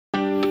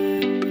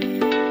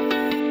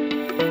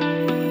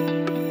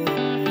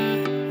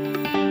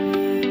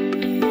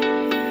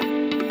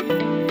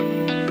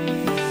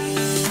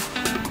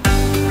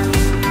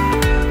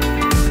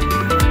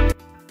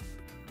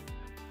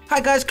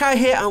Hi guys, Kai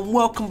here and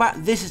welcome back.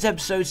 This is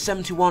episode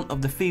 71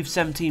 of the FIFA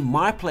 17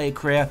 My Player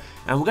Career,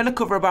 and we're going to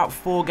cover about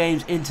 4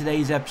 games in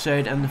today's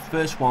episode, and the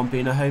first one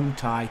being a home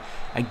tie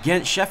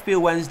against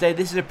Sheffield Wednesday.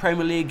 This is a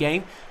Premier League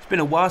game. It's been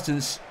a while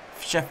since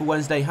Sheffield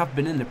Wednesday have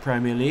been in the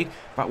Premier League.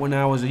 Back when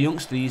I was a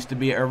youngster, I used to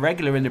be a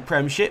regular in the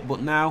Premiership,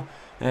 but now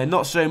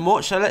not so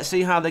much. So let's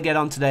see how they get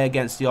on today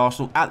against the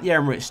Arsenal at the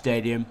Emirates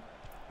Stadium.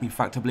 In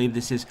fact, I believe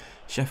this is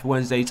Sheffield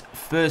Wednesday's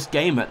first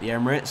game at the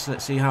Emirates.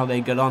 Let's see how they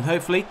get on.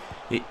 Hopefully,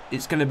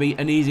 it's going to be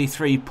an easy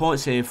 3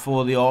 points here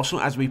for the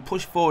Arsenal as we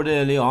push forward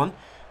early on.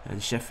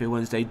 And Sheffield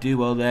Wednesday do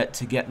well there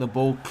to get the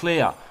ball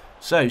clear.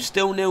 So,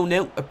 still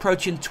 0-0,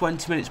 approaching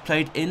 20 minutes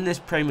played in this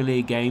Premier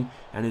League game.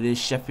 And it is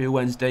Sheffield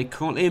Wednesday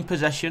currently in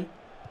possession.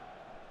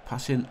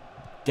 Passing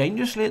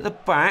dangerously at the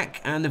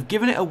back, and they've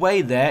given it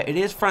away there. It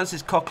is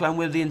Francis Coquelin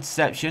with the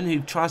interception,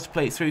 who tries to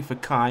play it through for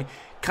Kai.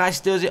 Kai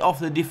steals it off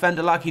the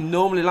defender like he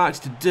normally likes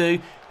to do.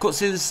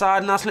 Cuts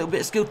inside, nice little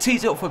bit of skill.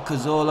 Tees it up for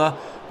Cazorla,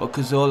 but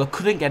Cazorla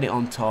couldn't get it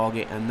on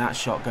target, and that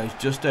shot goes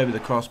just over the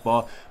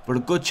crossbar. But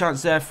a good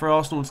chance there for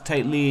Arsenal to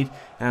take lead,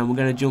 and we're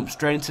going to jump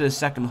straight into the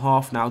second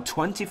half now.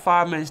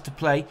 25 minutes to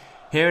play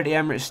here at the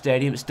Emirates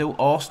Stadium. It's still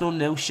Arsenal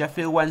 0,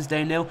 Sheffield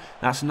Wednesday 0.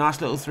 That's a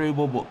nice little through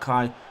ball, but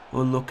Kai,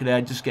 unlucky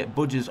there, just get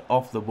budges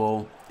off the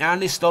ball.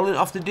 And he's stolen it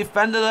off the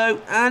defender though,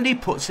 and he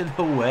puts it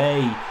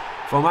away.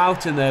 From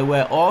out in there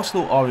where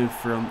Arsenal are in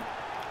front.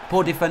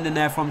 Poor defending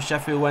there from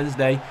Sheffield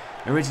Wednesday.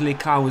 Originally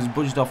Kai was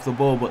budged off the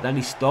ball, but then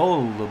he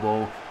stole the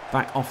ball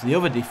back off the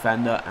other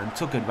defender and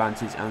took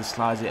advantage and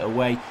slides it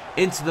away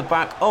into the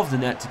back of the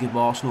net to give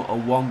Arsenal a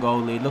 1-goal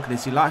lead. Look at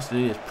this, he likes to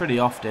do this pretty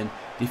often.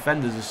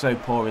 Defenders are so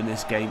poor in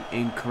this game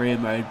in career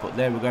mode, but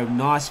there we go,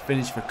 nice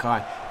finish for Kai.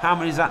 How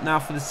many is that now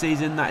for the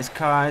season? That is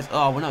Kai's.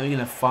 Oh, we're not even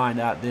going to find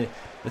out.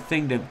 The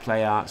thing didn't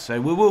play out, so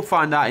we will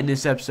find out in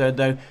this episode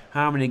though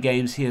how many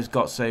games he has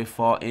got so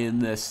far in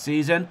the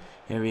season.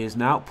 Here he is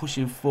now,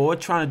 pushing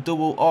forward, trying to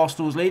double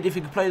Arsenal's lead. If he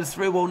could play the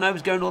through ball, no,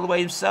 he's going all the way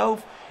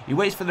himself. He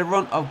waits for the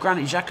run of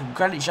Granit Xhaka.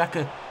 Granit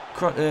Xhaka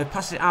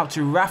passes it out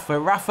to Rafa.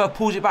 Rafa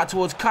pulls it back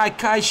towards Kai.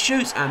 Kai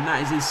shoots, and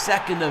that is his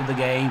second of the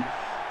game.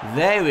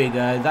 There we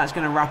go. That's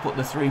going to wrap up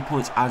the 3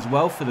 points as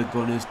well for the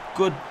Gunners.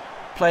 Good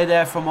play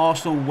there from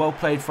Arsenal. Well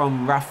played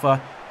from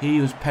Rafa. He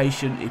was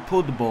patient. He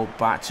pulled the ball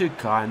back to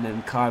Kai, and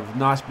then Kai with a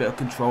nice bit of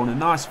control and a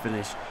nice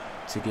finish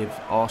to give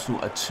Arsenal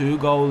a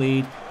 2-goal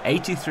lead.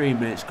 83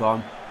 minutes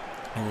gone.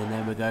 And then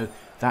there we go.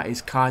 That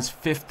is Kai's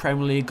 5th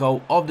Premier League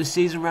goal of the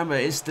season. Remember,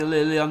 it is still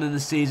early on in the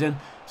season,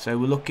 so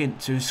we're looking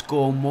to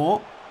score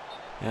more.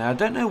 I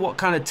don't know what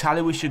kind of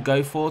tally we should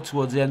go for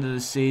towards the end of the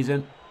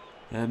season.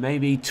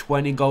 Maybe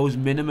 20 goals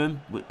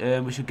minimum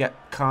we should get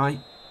Kai.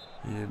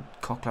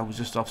 Coquelin was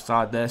just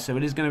offside there, so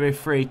it is going to be a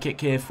free kick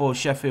here for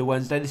Sheffield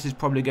Wednesday. This is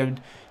probably going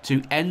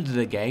to end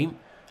the game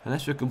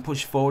unless we can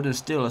push forward and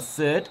steal a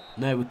third.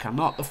 No, we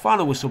cannot. The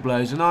final whistle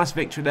blows. A nice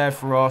victory there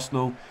for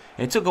Arsenal.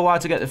 It took a while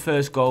to get the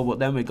first goal, but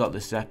then we got the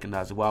second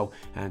as well,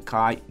 and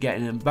Kai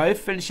getting them both,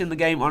 finishing the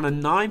game on a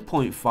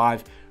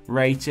 9.5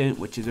 rating,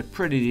 which is a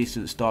pretty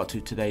decent start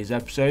to today's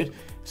episode.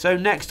 So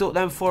next up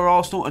then for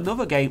Arsenal,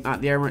 another game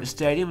at the Emirates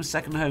Stadium,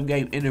 second home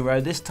game in a row.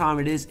 This time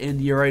it is in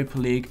the Europa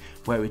League,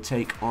 where we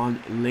take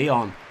on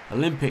Lyon,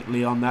 Olympic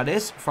Lyon that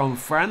is, from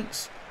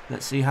France.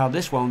 Let's see how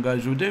this one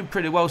goes. We're doing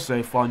pretty well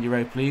so far in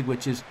Europa League,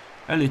 which is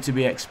only to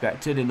be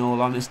expected in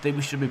all honesty.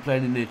 We should be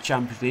playing in the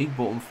Champions League,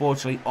 but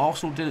unfortunately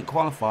Arsenal didn't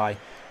qualify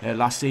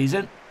last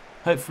season.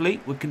 Hopefully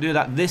we can do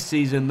that this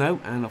season though,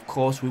 and of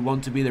course we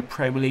want to be the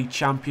Premier League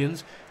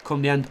champions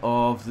come the end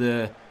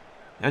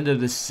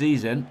of the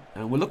season,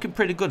 and we're looking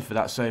pretty good for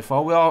that so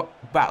far. We are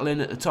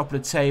battling at the top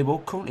of the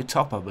table, currently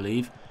top I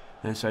believe,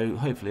 and so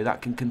hopefully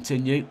that can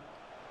continue.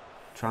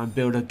 Try and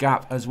build a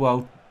gap as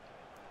well.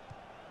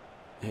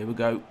 Here we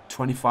go,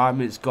 25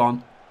 minutes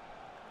gone.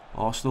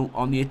 Arsenal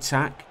on the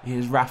attack.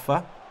 Here's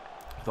Rafa.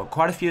 Got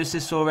quite a few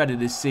assists already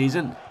this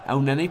season.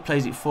 El Nene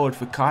plays it forward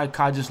for Kai.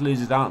 Kai just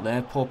loses out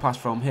there. Poor pass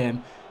from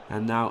him.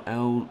 And now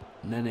El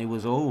Nene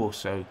was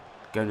also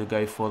going to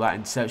go for that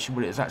interception,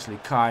 but it's actually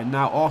Kai.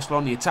 Now Arsenal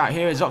on the attack.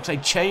 Here is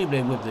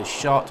Oxlade-Chamberlain with the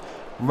shot.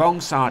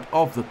 Wrong side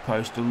of the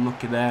post.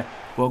 Unlucky there.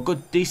 Well,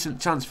 good, decent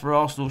chance for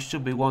Arsenal.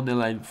 Should be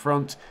 1-0 in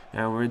front.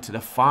 And we're into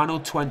the final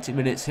 20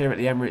 minutes here at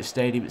the Emirates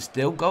Stadium. It's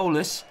still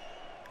goalless.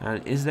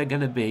 And is there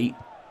going to be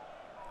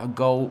a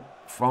goal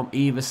from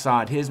either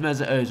side? Here's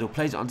Mesut Ozil.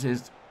 Plays it onto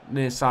his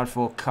near side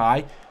for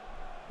Kai.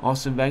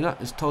 Arsene Wenger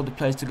has told the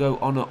players to go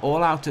on an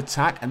all-out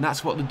attack, and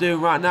that's what they're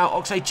doing right now.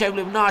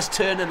 Oxlade-Chamberlain, nice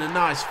turn and a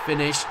nice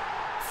finish.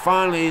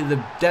 Finally,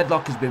 the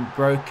deadlock has been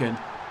broken.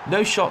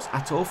 No shots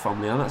at all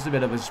from Lyon. That's a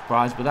bit of a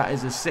surprise, but that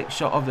is the 6th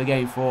shot of the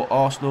game for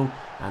Arsenal,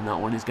 and that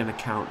one is going to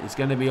count. It's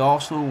going to be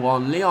Arsenal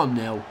 1, Lyon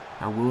 0,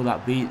 and will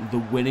that be the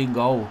winning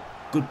goal?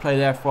 Good play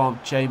there from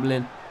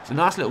Chamberlain. It's a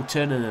nice little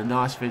turn and a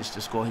nice finish to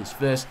score his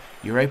first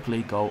Europa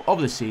League goal of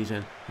the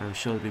season. And I'm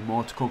sure there'll be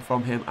more to come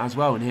from him as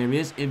well. And here he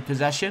is in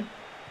possession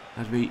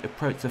as we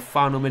approach the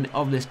final minute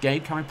of this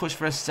game. Can we push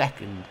for a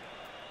second?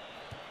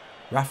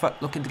 Rafa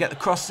looking to get the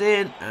cross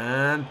in,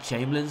 and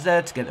Chamberlain's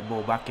there to get the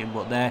ball back in,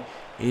 but there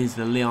is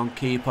the Lyon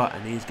keeper,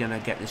 and he's going to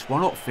get this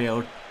one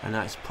upfield, and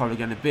that's probably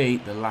going to be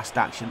the last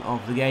action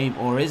of the game,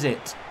 or is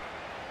it?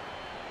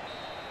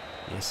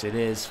 Yes, it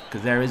is,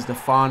 because there is the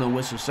final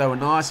whistle. So a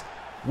nice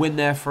win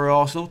there for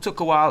Arsenal. Took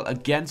a while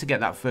again to get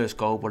that first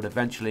goal, but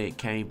eventually it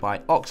came by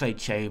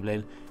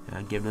Oxlade-Chamberlain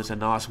and giving us a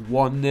nice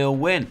 1-0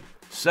 win.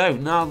 So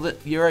now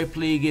that Europa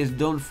League is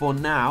done for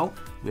now,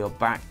 we are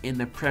back in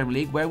the Premier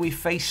League where we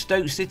face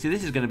Stoke City.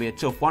 This is going to be a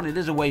tough one. It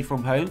is away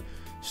from home.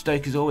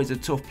 Stoke is always a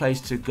tough place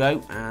to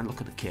go, and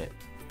look at the kit.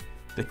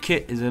 The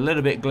kit is a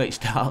little bit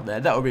glitched out there.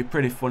 That would be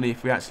pretty funny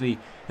if we actually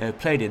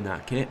played in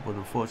that kit, but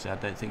unfortunately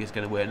I don't think it's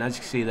going to work. And as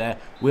you can see there,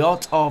 we are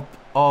top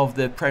of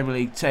the Premier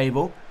League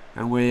table,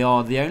 and we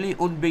are the only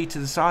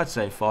unbeaten side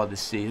so far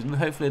this season.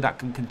 Hopefully that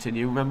can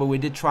continue. Remember, we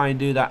did try and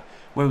do that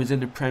when we was in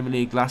the Premier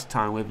League last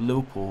time with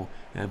Liverpool,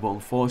 but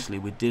unfortunately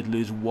we did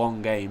lose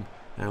one game.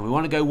 And we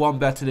want to go one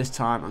better this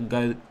time and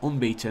go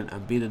unbeaten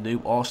and be the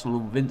new Arsenal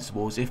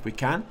Invincibles if we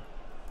can.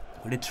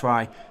 We did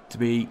try to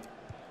be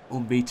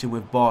unbeaten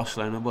with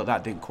Barcelona, but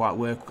that didn't quite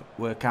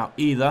work out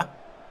either.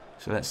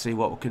 So let's see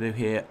what we can do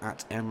here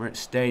at Emirates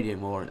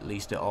Stadium, or at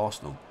least at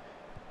Arsenal.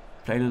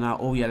 Playing in our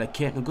all-yellow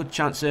kit. A good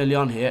chance early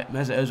on here.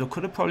 Mesut Ozil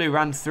could have probably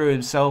ran through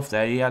himself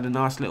there. He had a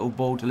nice little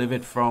ball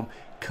delivered from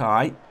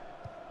Kai.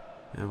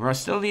 And we're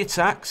still the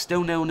attack.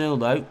 Still 0-0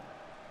 though.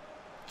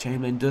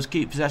 Chamberlain does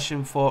keep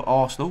possession for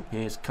Arsenal.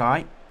 Here's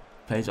Kai.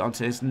 Plays it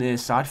onto his near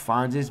side.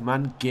 Finds his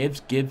man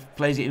Gibbs. Gibbs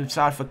plays it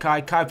inside for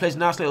Kai. Kai plays a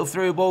nice little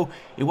through ball.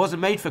 It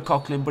wasn't made for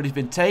Coquelin, but he's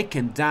been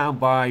taken down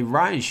by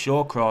Ryan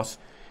Shawcross.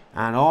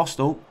 And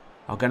Arsenal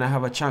are going to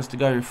have a chance to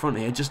go in front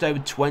here. Just over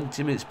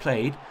 20 minutes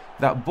played.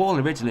 That ball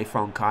originally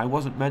from Kai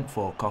wasn't meant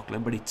for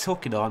Coquelin, but he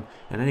took it on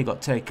and then he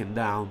got taken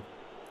down.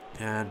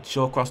 And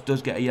Shawcross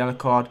does get a yellow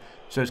card.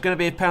 So it's going to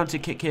be a penalty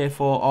kick here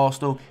for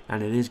Arsenal,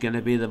 and it is going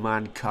to be the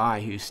man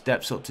Kai who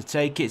steps up to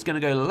take it. It's going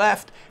to go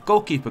left.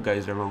 Goalkeeper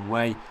goes the wrong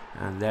way,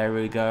 and there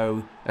we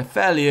go. A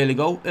fairly early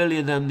goal,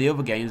 earlier than the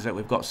other games that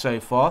we've got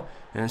so far.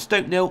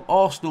 Stoke 0,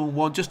 Arsenal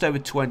 1, just over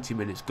 20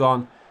 minutes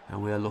gone,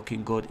 and we are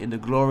looking good in the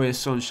glorious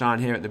sunshine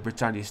here at the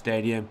Britannia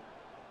Stadium.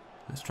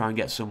 Let's try and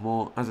get some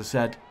more. As I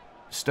said,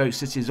 Stoke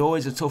City is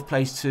always a tough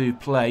place to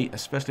play,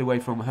 especially away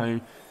from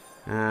home,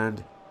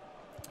 and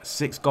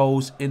 6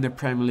 goals in the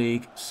Premier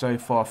League so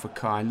far for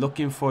Kai.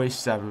 Looking for his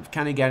 7th.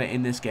 Can he get it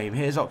in this game?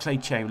 Here's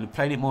Oxlade-Chamberlain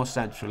playing it more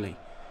centrally.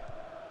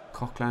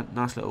 Coquelin,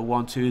 nice little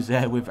 1-2s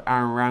there with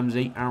Aaron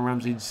Ramsey. Aaron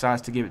Ramsey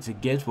decides to give it to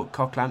Gibbs, but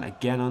Coquelin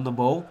again on the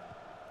ball.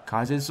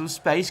 Kai's in some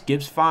space.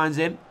 Gibbs finds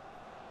him.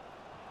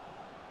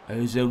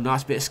 Ozil,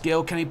 nice bit of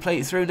skill. Can he play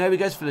it through? No, he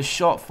goes for the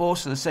shot.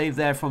 Forcing a save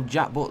there from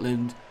Jack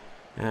Butland.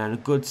 And a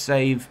good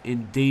save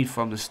indeed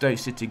from the Stoke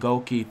City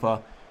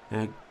goalkeeper.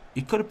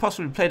 He could have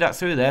possibly played that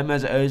through there,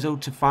 Mesut Ozil,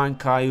 to find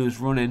Kai, who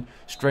was running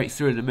straight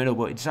through in the middle,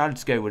 but he decided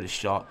to go with a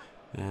shot.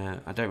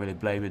 I don't really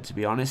blame him, to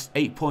be honest.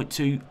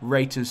 8.2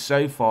 ratings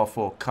so far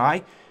for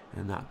Kai,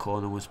 and that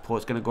corner was poor.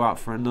 It's going to go out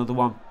for another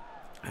one.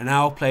 An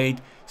hour played,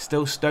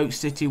 still Stoke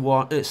City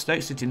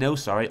 0,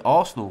 sorry,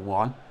 Arsenal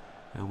 1,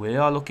 and we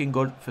are looking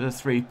good for the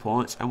 3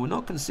 points, and we're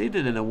not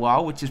conceded in a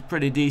while, which is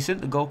pretty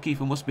decent. The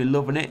goalkeeper must be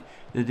loving it,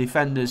 the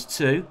defenders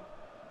too.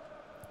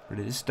 But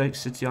it is Stoke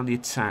City on the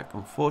attack.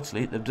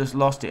 Unfortunately, they've just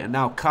lost it. And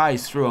now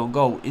Kai's through on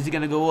goal. Is he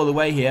going to go all the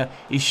way here?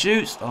 He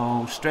shoots.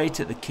 Oh,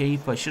 straight at the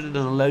keeper. Should have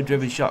done a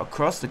low-driven shot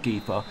across the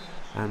keeper.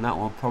 And that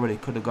one probably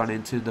could have gone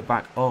into the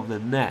back of the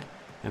net.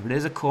 And it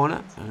is a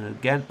corner. And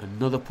again,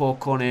 another poor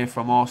corner here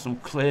from Arsenal.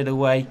 Cleared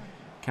away.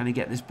 Can he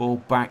get this ball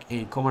back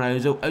in? Come on,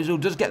 Ozil. Ozil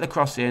does get the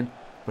cross in.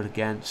 But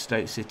again,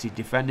 Stoke City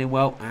defending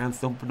well and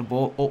thumping the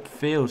ball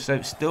upfield. So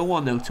it's still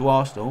 1-0 to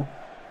Arsenal.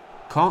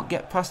 Can't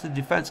get past the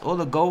defence or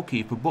the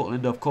goalkeeper,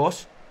 Butland, of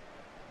course.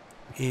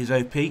 Here's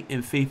OP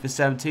in FIFA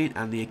 17,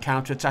 and the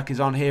counter-attack is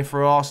on here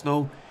for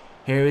Arsenal.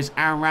 Here is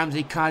Aaron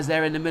Ramsey. Kai's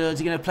there in the middle. Is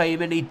he going to play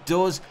him in? He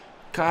does.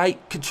 Kai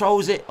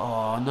controls it.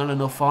 Oh, not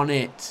enough on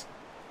it.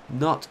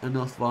 Not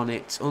enough on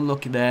it.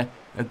 Unlucky there.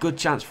 A good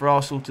chance for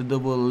Arsenal to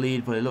double the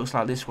lead, but it looks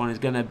like this one is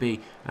going to be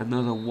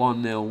another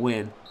 1-0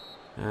 win.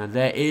 And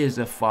there is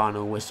the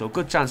final whistle.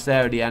 Good chance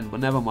there at the end, but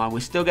never mind. We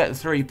still get the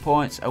 3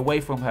 points away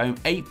from home.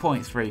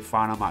 8.3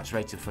 final match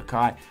rated for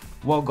Kai.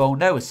 1 goal,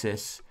 no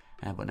assists.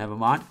 But never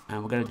mind.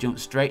 And we're going to jump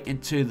straight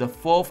into the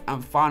 4th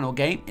and final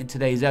game in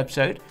today's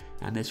episode.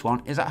 And this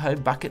one is at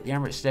home back at the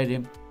Emirates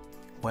Stadium,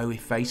 where we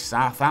face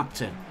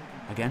Southampton.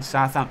 Again,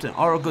 Southampton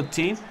are a good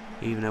team,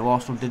 even though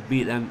Arsenal did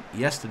beat them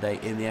yesterday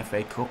in the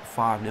FA Cup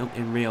 5-0,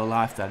 in real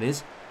life that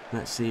is.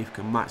 Let's see if we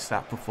can match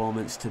that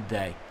performance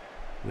today.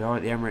 We are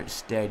at the Emirates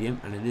Stadium,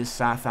 and it is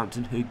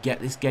Southampton who get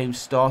this game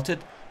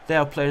started. They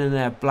are playing in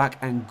their black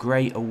and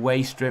grey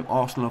away strip.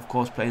 Arsenal, of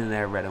course, playing in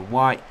their red and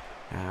white.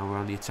 And we're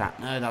on the attack.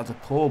 No, that was a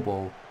poor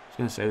ball. I was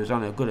going to say it was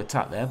only a good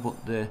attack there,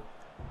 but the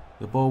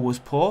ball was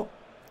poor.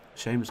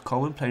 Seamus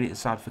Coleman playing it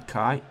inside for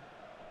Kai.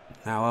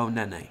 Now El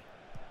Nene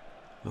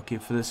looking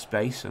for the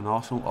space, and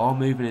Arsenal are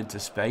moving into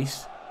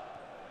space.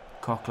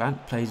 Coquelin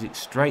plays it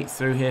straight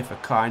through here for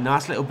Kai.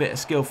 Nice little bit of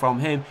skill from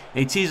him.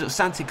 He tees up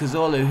Santi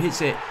Cazorla, who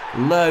hits it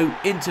low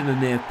into the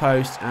near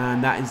post,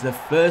 and that is the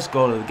first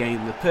goal of the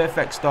game. The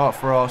perfect start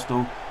for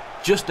Arsenal.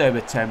 just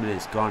over 10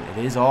 minutes gone. It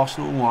is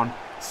Arsenal 1,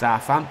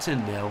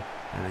 Southampton 0.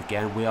 And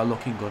again, we are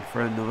looking good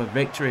for another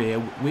victory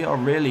here. We are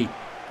really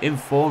in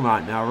form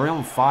right now. We're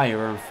on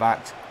fire, in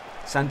fact.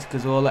 Santi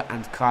Cazorla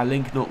and Kai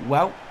linking up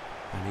well.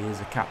 And he is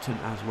the captain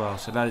as well.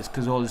 So that is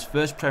Cazorla's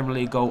first Premier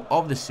League goal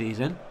of the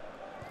season.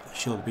 I'm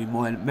sure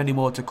there'll be many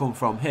more to come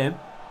from him.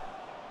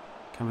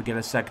 Can we get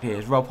a second here?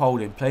 As Rob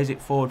Holding plays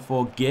it forward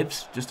for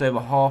Gibbs. Just over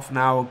half an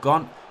hour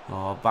gone.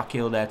 Oh, back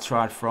heel there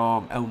tried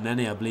from El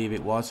Nene, I believe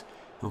it was.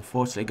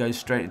 Unfortunately goes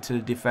straight into the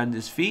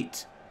defender's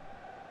feet.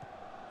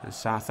 And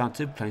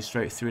Southampton playing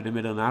straight through the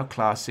middle now.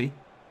 Classy.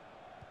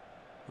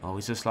 Oh,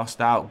 he's just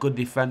lost out. Good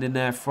defending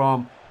there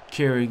from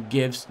Kieran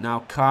Gibbs.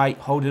 Now Kai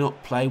holding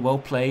up play. Well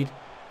played.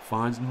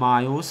 Finds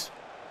Miles.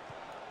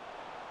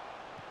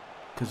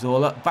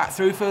 Cazorla back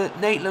through for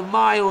Maitland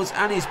Niles.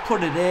 And he's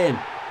put it in.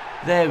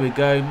 There we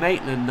go.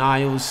 Maitland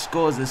Niles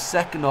scores the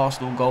second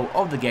Arsenal goal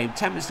of the game.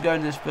 10 minutes to go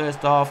in this first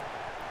half.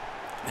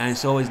 And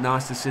it's always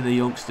nice to see the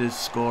youngsters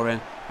scoring.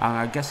 And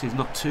I guess he's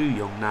not too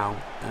young now,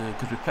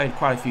 because we've played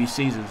quite a few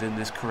seasons in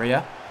this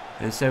career.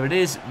 And so it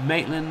is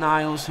Maitland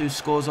Niles who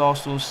scores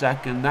Arsenal's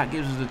second. That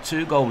gives us a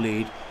 2-goal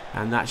lead,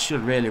 and that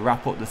should really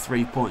wrap up the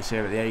 3 points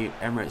here at the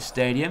Emirates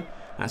Stadium.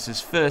 That's his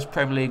first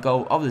Premier League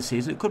goal of the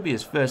season. It could be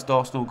his first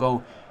Arsenal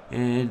goal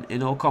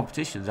in all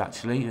competitions,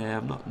 actually.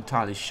 I'm not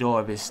entirely sure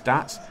of his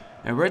stats.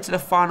 And we're into the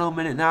final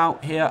minute now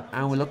here,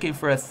 and we're looking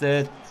for a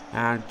third.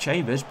 And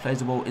Chambers plays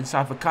the ball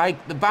inside for Kai.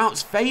 The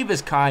bounce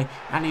favours Kai,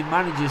 and he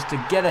manages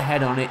to get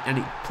ahead on it, and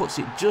he puts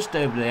it just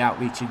over the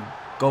outreaching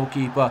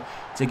goalkeeper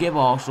to give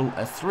Arsenal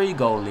a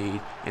 3-goal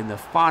lead in the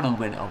final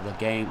minute of the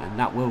game, and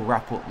that will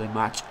wrap up the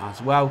match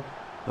as well.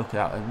 Look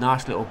at that, a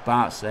nice little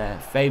bounce there,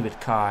 favoured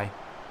Kai.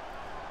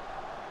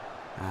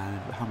 And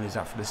how many is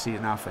that for the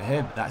season now for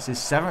him? That's his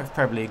 7th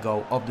Premier League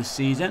goal of the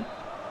season.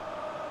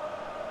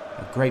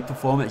 A great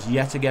performance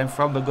yet again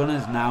from the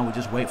Gunners. Now we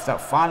just wait for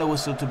that final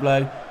whistle to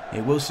blow.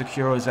 It will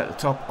secure us at the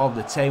top of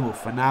the table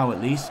for now at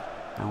least.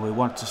 And we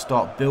want to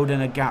start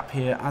building a gap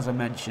here, as I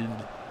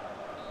mentioned.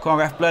 Come on,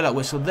 ref, blow that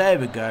whistle. There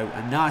we go.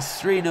 A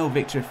nice 3-0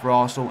 victory for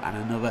Arsenal, and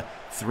another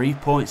 3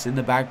 points in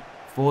the bag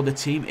for the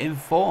team in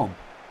form.